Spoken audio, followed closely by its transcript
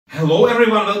Hello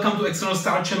everyone, welcome to External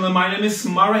Star Channel. My name is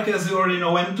Marek, as you already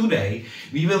know, and today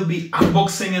we will be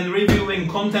unboxing and reviewing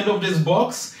content of this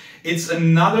box. It's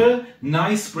another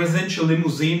nice presidential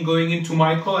limousine going into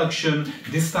my collection.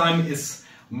 This time is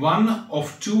one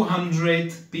of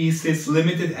 200 pieces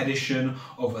limited edition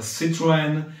of a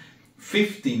Citroen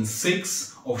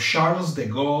 15.6 of Charles de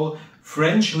Gaulle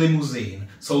French limousine.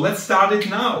 So let's start it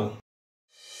now.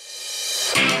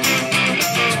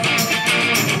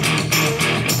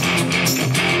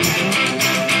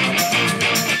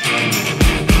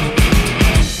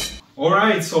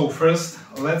 Alright, so first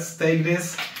let's take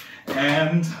this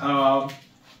and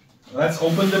let's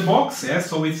open the box. Yeah,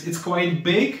 so it's quite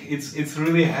big, it's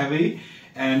really heavy,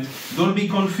 and don't be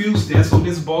confused. Yeah, so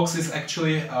this box is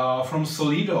actually from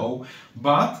Solido,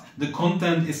 but the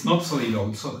content is not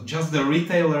Solido. So just the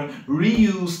retailer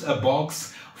reused a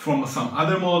box from some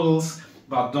other models,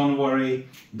 but don't worry,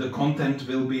 the content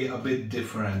will be a bit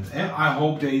different. Yeah, I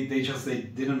hope they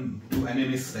didn't do any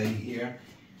mistake here.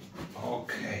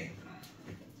 Okay.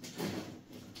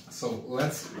 So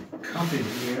let's cut it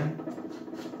here.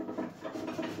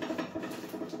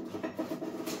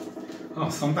 Oh,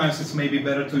 sometimes it's maybe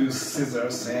better to use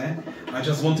scissors. Yeah? I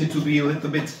just want it to be a little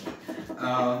bit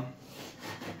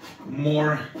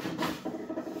more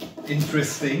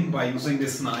interesting by using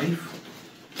this knife.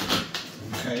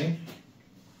 Okay.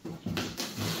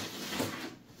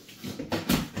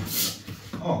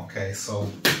 Okay, so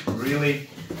really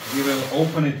we will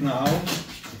open it now.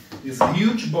 This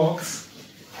huge box.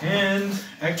 And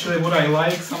actually what I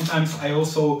like, sometimes I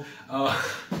also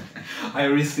I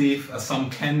receive some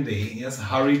candy. Yes,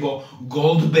 Haribo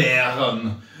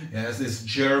Goldbeeren. Yes, this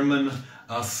German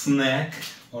snack.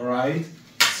 All right.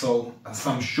 So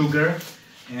some sugar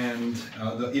and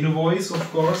the invoice, of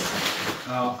course.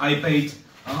 I paid.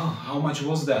 How much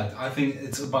was that? I think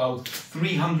it's about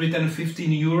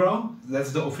 315 euro.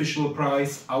 That's the official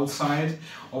price outside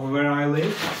of where I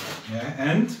live. Yeah,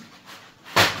 and.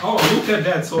 Oh, look at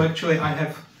that. So actually I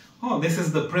have, this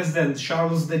is the President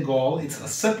Charles de Gaulle. It's a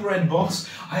separate box.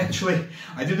 I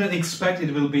didn't expect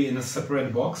it will be in a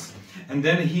separate box. And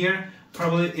then here,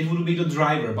 probably it will be the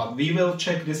driver, but we will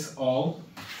check this all.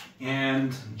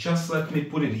 And just let me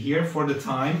put it here for the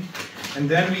time. And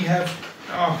then we have,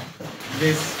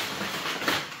 this,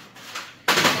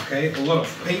 okay, a lot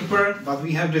of paper, but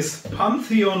we have this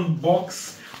Pantheon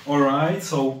box. All right,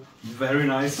 so very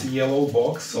nice yellow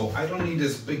box. So I don't need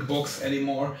this big box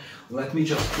anymore. Let me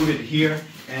just put it here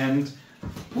and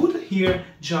put here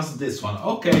just this one.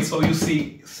 Okay, so you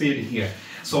see it here.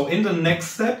 So in the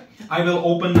next step, I will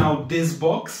open now this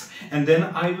box and then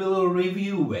I will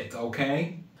review it,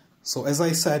 okay? So as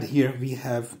I said, here we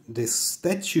have this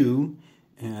statue,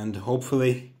 and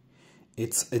hopefully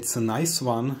it's a nice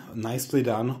one, nicely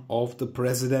done, of the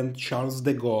President Charles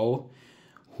de Gaulle,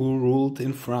 who ruled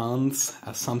in France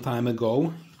some time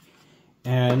ago.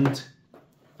 And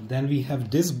then we have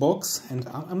this box, and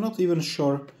I'm not even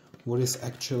sure what is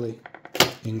actually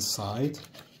inside.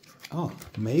 Oh,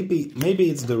 maybe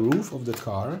it's the roof of the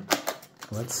car.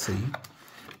 Let's see.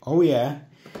 Oh yeah,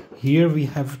 here we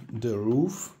have the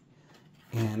roof.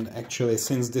 And actually,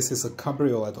 since this is a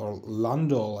Cabriolet or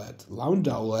Landaulet,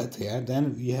 yeah,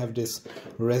 then we have this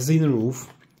resin roof,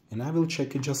 and I will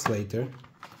check it just later.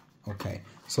 Okay,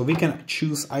 so we can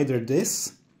choose either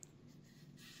this,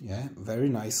 yeah, very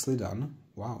nicely done,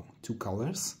 wow, 2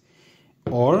 colors,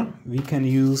 or we can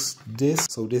use this.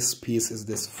 So this piece is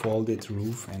this folded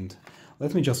roof, and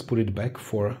let me just put it back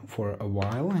for a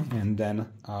while, and then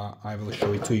I will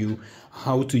show it to you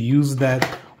how to use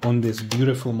that on this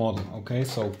beautiful model. Okay,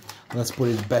 so let's put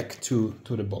it back to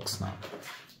the box now.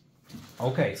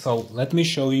 Okay, so let me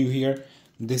show you here.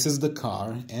 This is the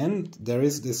car, and there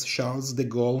is this Charles de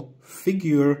Gaulle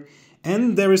figure,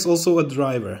 and there is also a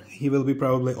driver. He will be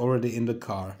probably already in the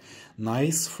car.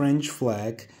 Nice French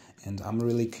flag, and I'm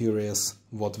really curious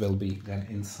what will be then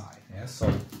inside. Yeah,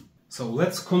 so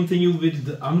let's continue with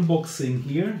the unboxing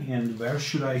here. And where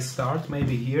should I start?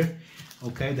 Maybe here.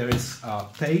 Okay, there is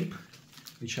tape,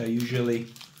 which I usually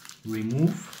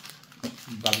remove,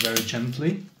 but very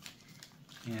gently.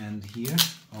 And here,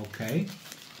 okay,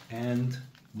 and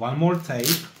one more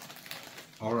tape.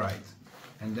 All right,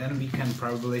 and then we can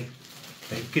probably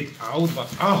take it out, but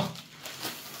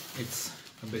it's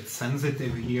a bit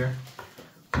sensitive here.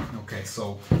 Okay,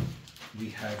 so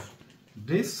we have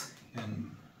this, and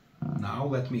now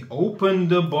let me open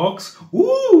the box.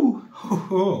 Ooh,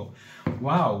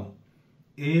 wow,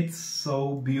 it's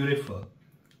so beautiful.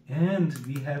 And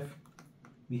we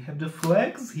have the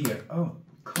flags here. Oh,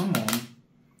 come on.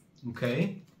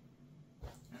 Okay,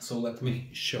 so let me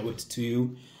show it to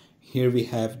you. Here we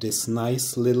have this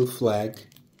nice little flag.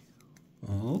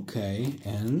 Okay,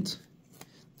 and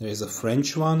there is a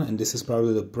French one, and this is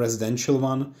probably the presidential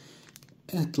one.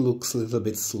 It looks a little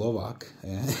bit Slovak,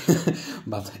 yeah.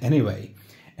 But anyway,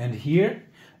 and here,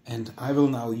 and I will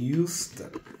now use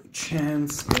the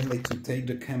chance really to take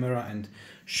the camera and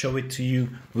show it to you.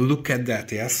 Look at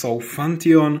that, yeah. So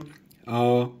Fantion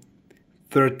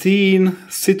 13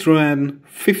 Citroen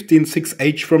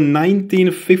 156H from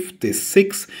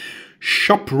 1956.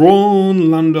 Chapron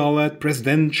Landaulet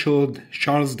Presidential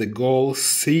Charles de Gaulle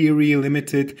Series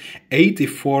Limited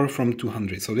 84 from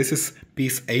 200. So this is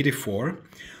piece 84.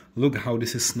 Look how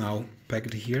this is now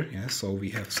packed here. Yeah, so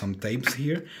we have some tapes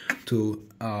here to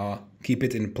keep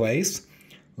it in place.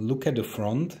 Look at the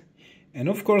front. And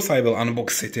of course I will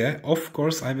unbox it, yeah. Of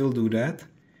course I will do that.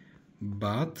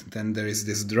 But then there is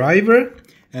this driver.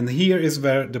 And here is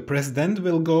where the president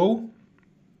will go.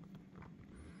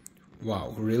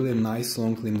 Wow, really nice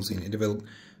long limousine. It will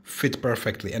fit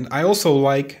perfectly. And I also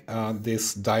like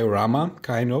this diorama,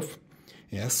 kind of.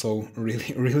 Yeah, so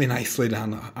really nicely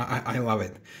done. I love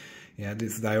it. Yeah,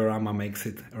 this diorama makes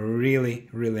it really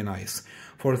nice.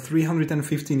 For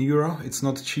 315 euro, it's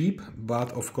not cheap,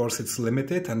 but of course it's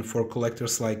limited. And for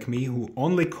collectors like me who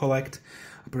only collect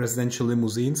presidential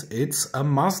limousines, it's a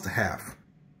must-have.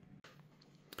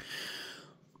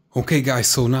 Okay guys,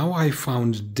 so now I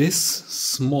found this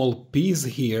small piece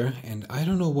here, and I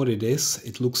don't know what it is.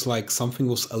 It looks like something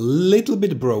was a little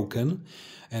bit broken,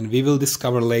 and we will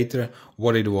discover later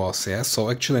what it was, yeah? So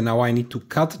actually now I need to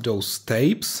cut those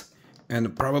tapes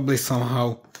and probably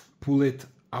somehow pull it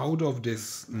out of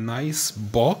this nice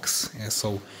box. Yeah,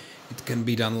 so it can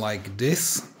be done like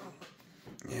this.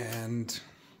 And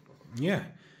yeah,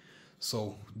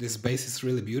 so this base is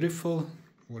really beautiful.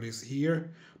 What is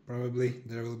here? Probably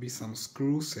there will be some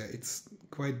screws. Yeah, it's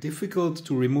quite difficult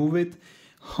to remove it.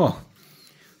 Huh.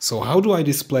 So how do I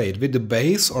display it? With the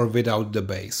base or without the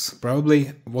base?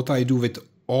 Probably what I do with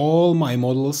all my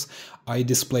models, I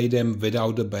display them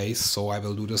without the base. So I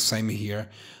will do the same here.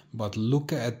 But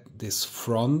look at this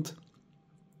front.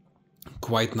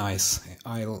 Quite nice.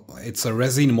 It's a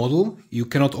resin model. You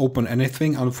cannot open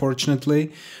anything,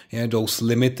 unfortunately. Yeah, those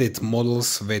limited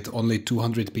models with only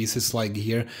 200 pieces like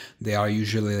here, they are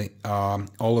usually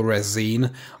all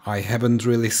resin. I haven't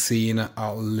really seen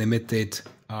a limited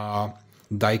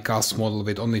die-cast model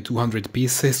with only 200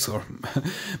 pieces, or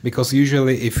because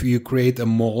usually if you create a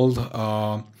mold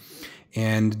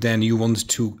and then you want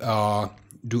to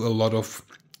do a lot of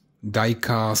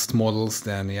die-cast models,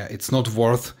 then yeah, it's not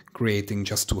worth creating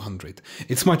just 200.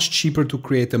 It's much cheaper to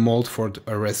create a mold for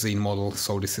a resin model,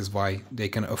 so this is why they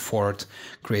can afford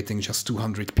creating just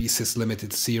 200 pieces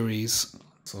limited series.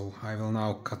 So I will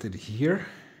now cut it here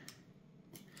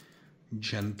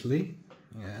gently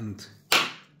and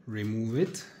remove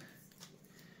it.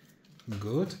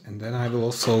 Good. And then I will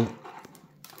also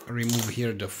remove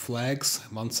here the flags.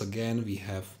 Once again we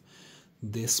have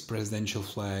this presidential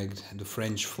flag, the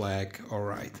French flag. All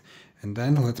right. And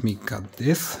then let me cut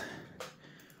this.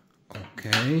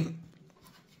 Okay.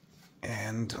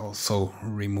 And also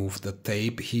remove the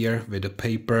tape here with the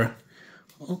paper.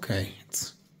 Okay,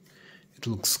 it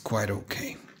looks quite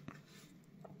okay.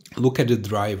 Look at the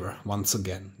driver once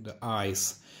again, the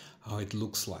eyes, how it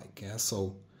looks like. Yeah,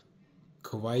 so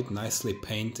quite nicely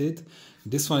painted.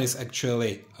 This one is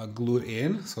actually glued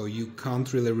in, so you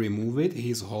can't really remove it.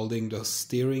 He's holding the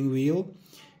steering wheel,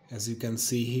 as you can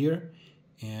see here.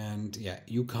 And yeah,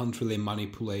 you can't really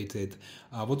manipulate it.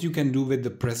 What you can do with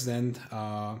the president,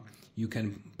 you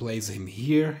can place him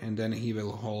here and then he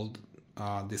will hold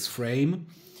this frame,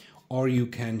 or you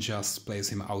can just place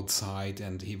him outside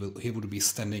and he would be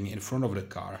standing in front of the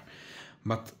car.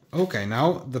 But okay,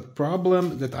 now the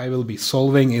problem that I will be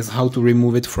solving is how to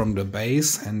remove it from the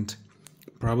base, and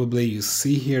probably you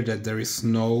see here that there is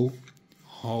no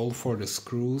hole for the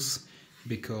screws,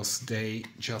 because they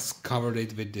just covered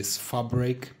it with this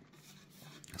fabric.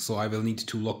 So I will need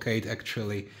to locate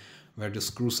actually where the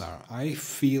screws are. I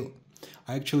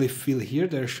actually feel here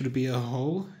there should be a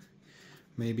hole,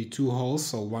 maybe two holes,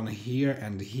 so one here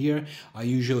and here. I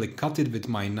usually cut it with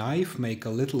my knife, make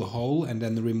a little hole and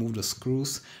then remove the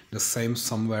screws. The same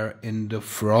somewhere in the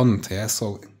front. Yeah,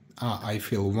 so I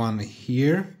feel one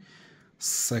here,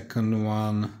 second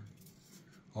one.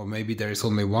 Or maybe there is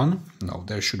only one. No,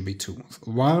 there should be two.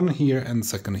 One here and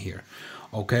second here.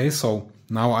 Okay, so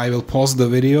now I will pause the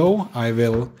video. I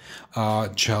will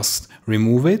just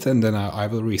remove it and then I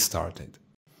will restart it.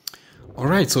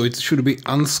 Alright, so it should be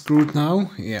unscrewed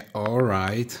now. Yeah,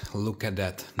 alright. Look at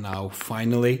that. Now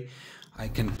finally I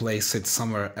can place it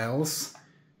somewhere else.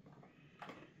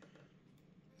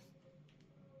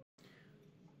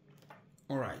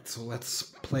 Alright, so let's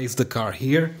place the car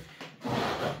here.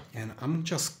 And I'm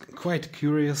just quite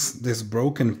curious, this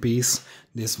broken piece,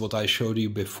 this what I showed you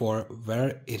before,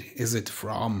 where is it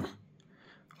from?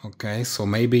 Okay, so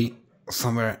maybe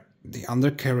somewhere the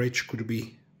undercarriage could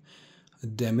be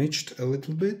damaged a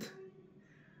little bit.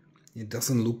 It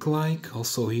doesn't look like.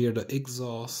 Also here the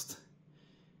exhaust,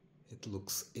 it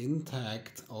looks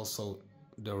intact. Also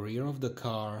the rear of the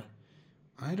car,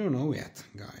 I don't know yet,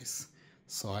 guys.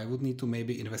 So I would need to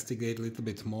maybe investigate a little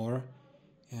bit more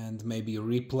and maybe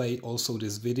replay also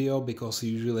this video, because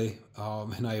usually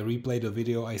when I replay the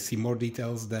video I see more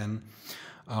details than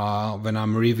when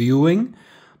I'm reviewing.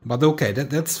 But okay,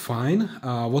 that's fine.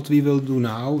 What we will do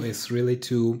now is really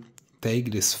to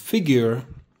take this figure,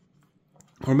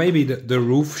 or maybe the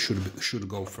roof should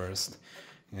go first.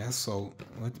 Yeah, so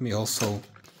let me also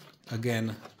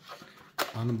again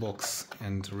unbox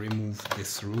and remove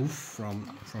this roof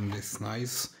from this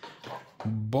nice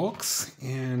box.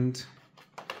 And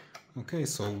okay,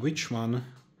 so which one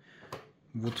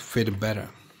would fit better?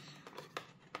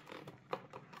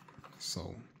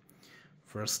 So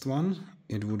first one,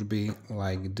 it would be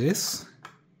like this.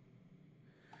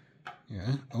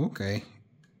 Yeah, okay,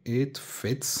 it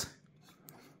fits.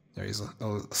 There is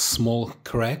a small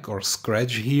crack or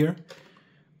scratch here.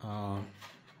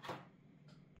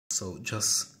 So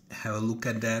just have a look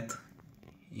at that.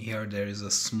 Here there is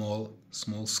a small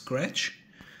scratch.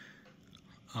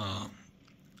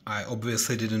 I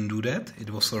obviously didn't do that, it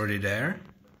was already there.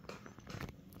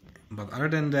 But other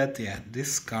than that, yeah,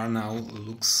 this car now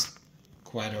looks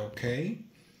quite okay.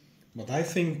 But I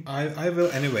think I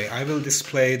will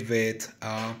display it with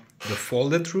the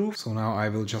folded roof. So now I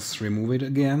will just remove it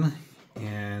again,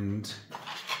 and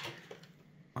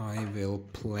I will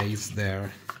place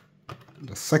there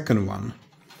the second one,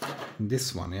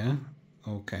 this one, yeah.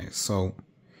 Okay, so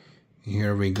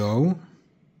here we go.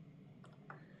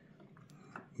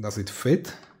 Does it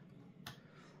fit?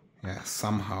 Yeah,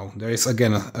 somehow there is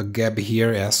again a gap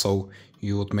here, yeah, so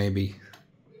you would maybe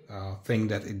think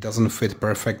that it doesn't fit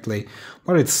perfectly,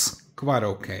 but it's quite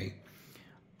okay.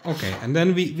 Okay, and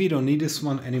then we don't need this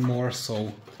one anymore,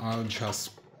 so I'll just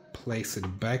place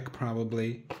it back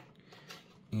probably.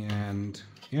 And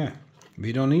yeah,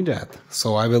 we don't need that.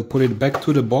 So I will put it back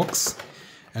to the box,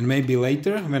 and maybe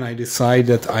later when I decide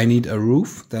that I need a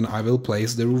roof, then I will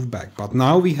place the roof back. But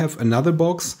now we have another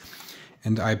box,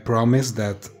 and I promise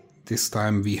that this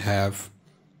time we have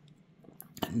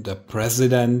the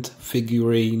President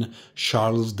figurine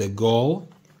Charles de Gaulle.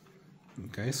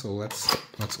 Okay, so let's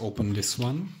open this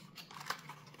one.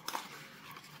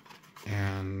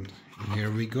 And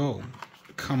here we go.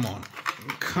 Come on,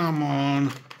 come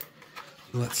on.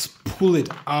 Let's pull it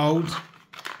out,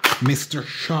 Mr.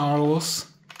 Charles.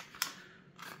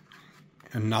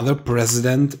 Another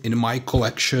president in my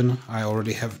collection. I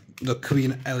already have the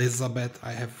Queen Elizabeth,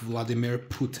 I have Vladimir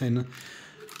Putin,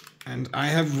 and I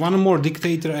have one more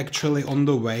dictator actually on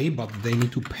the way, but they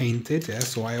need to paint it, yeah?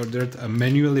 So I ordered a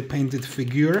manually painted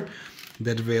figure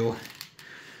that will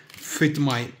fit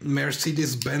my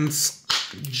Mercedes-Benz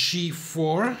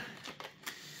G4.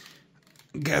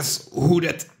 Guess who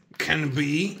that can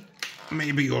be?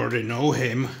 Maybe you already know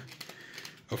him.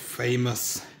 A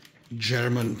famous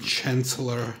German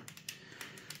chancellor.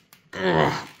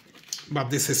 Ugh.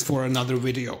 But this is for another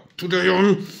video. Today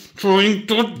I'm trying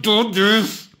to do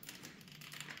this.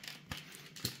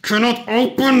 Cannot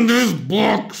open this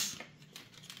box.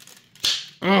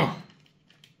 Oh.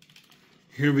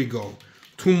 Here we go.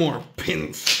 2 more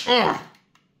pins. Oh.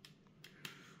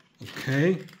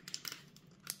 Okay.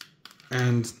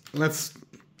 And let's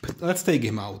take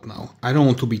him out now. I don't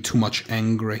want to be too much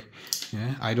angry.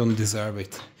 Yeah, I don't deserve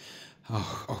it.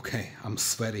 Oh, okay, I'm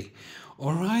sweaty.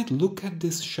 Alright, look at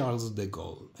this Charles de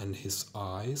Gaulle and his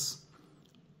eyes.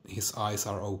 His eyes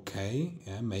are okay.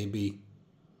 Yeah, maybe.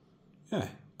 Yeah,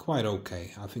 quite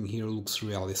okay. I think here looks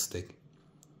realistic.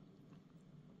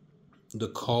 The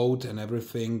coat and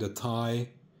everything, the tie.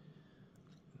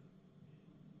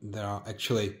 There are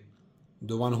actually,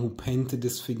 the one who painted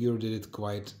this figure did it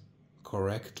quite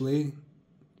correctly.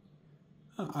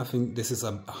 I think this is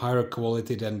a higher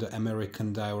quality than the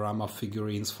American diorama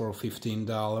figurines for $15.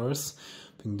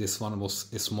 I think this one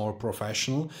is more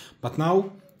professional. But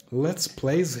now let's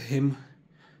place him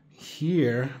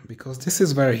here, because this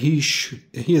is where he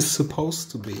is supposed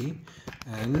to be.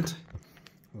 And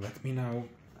let me now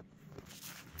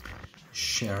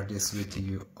share this with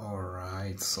you.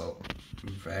 Alright, so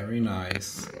very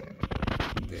nice,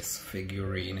 this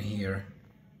figurine here.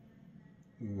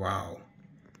 Wow.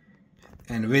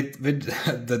 And with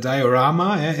the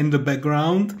diorama in the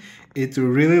background, it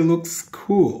really looks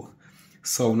cool.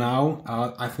 So now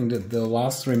I think that the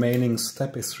last remaining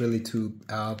step is really to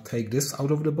take this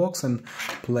out of the box and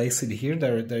place it here.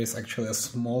 There is actually a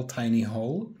small tiny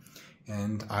hole,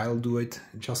 and I'll do it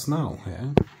just now.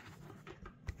 Yeah.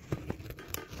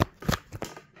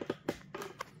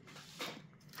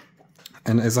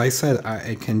 And as I said,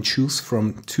 I can choose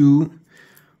from 2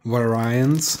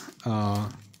 variants,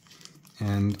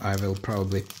 and I will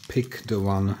probably pick the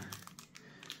one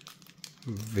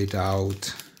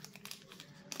without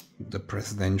the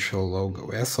presidential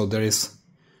logo. Yeah, so there is,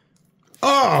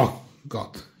 oh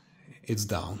god, it's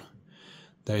down.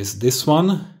 There is this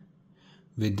one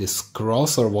with this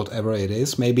cross or whatever it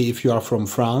is. Maybe if you are from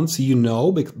France, you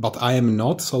know, but I am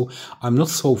not, so I'm not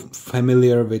so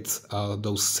familiar with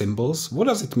those symbols. What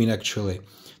does it mean actually?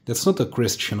 That's not a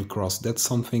Christian cross, that's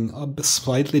something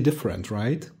slightly different,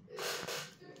 right?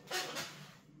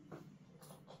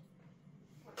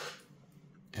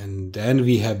 And then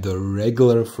we have the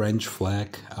regular French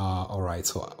flag. Alright,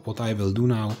 so what I will do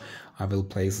now, I will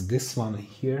place this one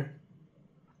here.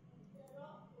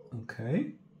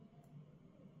 Okay.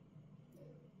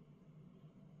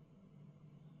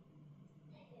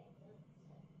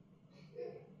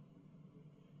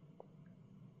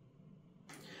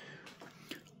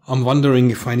 I'm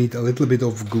wondering if I need a little bit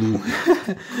of glue.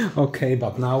 Okay,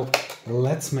 but now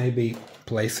let's maybe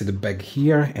place it back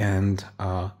here, and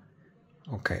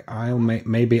okay,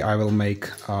 maybe I will make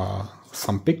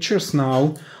some pictures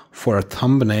now for a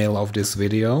thumbnail of this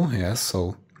video. Yeah,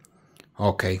 so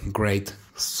okay, great,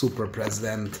 super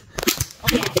president.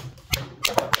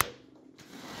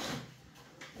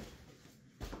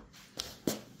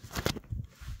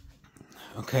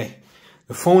 Okay,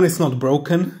 the phone is not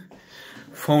broken.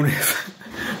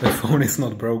 The phone is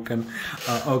not broken.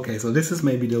 Okay, so this is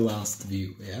maybe the last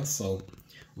view. Yeah, so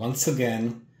once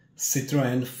again,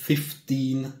 Citroen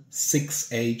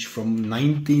 156H from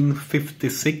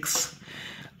 1956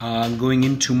 going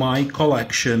into my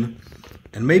collection,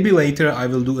 and maybe later I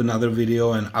will do another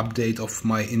video and update of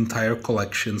my entire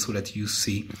collection so that you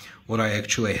see what I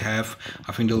actually have.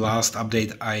 I think the last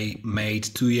update I made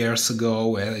 2 years ago,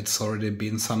 well, it's already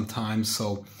been some time,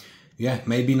 so yeah,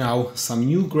 maybe now some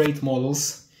new great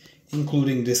models,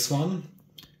 including this one.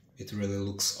 It really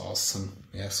looks awesome.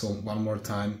 Yeah, so one more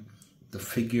time, the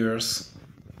figures,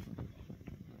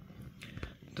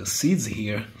 the seats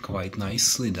here, quite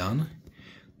nicely done.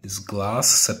 This glass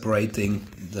separating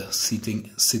the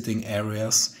sitting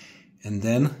areas, and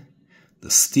then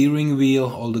the steering wheel,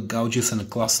 all the gauges and the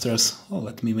clusters. Oh,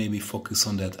 let me maybe focus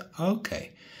on that.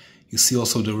 Okay, you see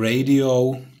also the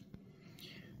radio.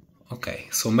 Okay,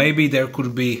 so maybe there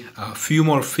could be a few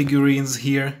more figurines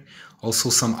here, also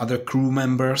some other crew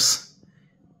members.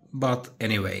 But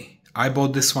anyway, I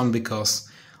bought this one because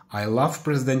I love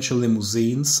presidential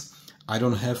limousines. I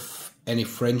don't have any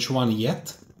French one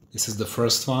yet. This is the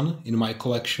first one in my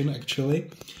collection, actually.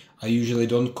 I usually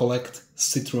don't collect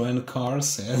Citroen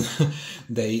cars, and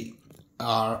they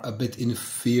are a bit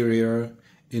inferior,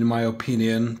 in my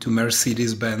opinion, to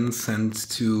Mercedes-Benz and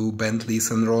to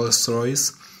Bentleys and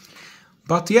Rolls-Royce.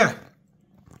 But yeah,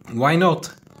 why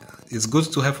not? It's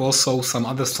good to have also some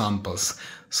other samples.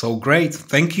 So great,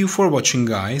 thank you for watching,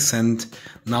 guys, and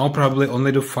now probably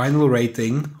only the final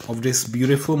rating of this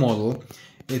beautiful model.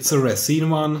 It's a Racine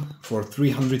one for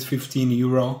 315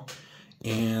 euro,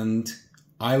 and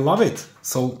I love it.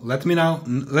 So let me know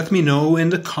in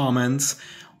the comments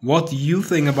what you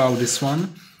think about this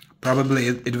one. Probably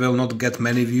it will not get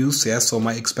many views, yeah, so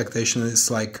my expectation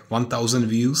is like 1000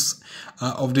 views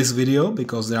of this video,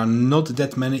 because there are not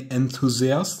that many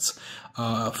enthusiasts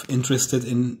interested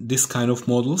in this kind of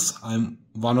models. I'm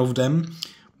one of them,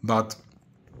 but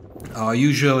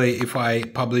usually if I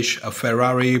publish a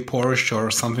Ferrari, Porsche or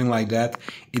something like that,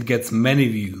 it gets many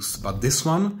views. But this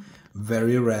one,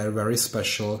 very rare, very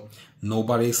special.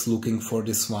 Nobody's looking for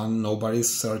this one, nobody's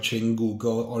searching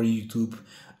Google or YouTube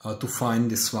to find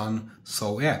this one.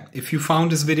 So yeah, if you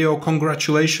found this video,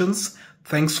 congratulations,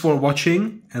 thanks for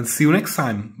watching, and see you next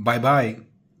time. Bye bye.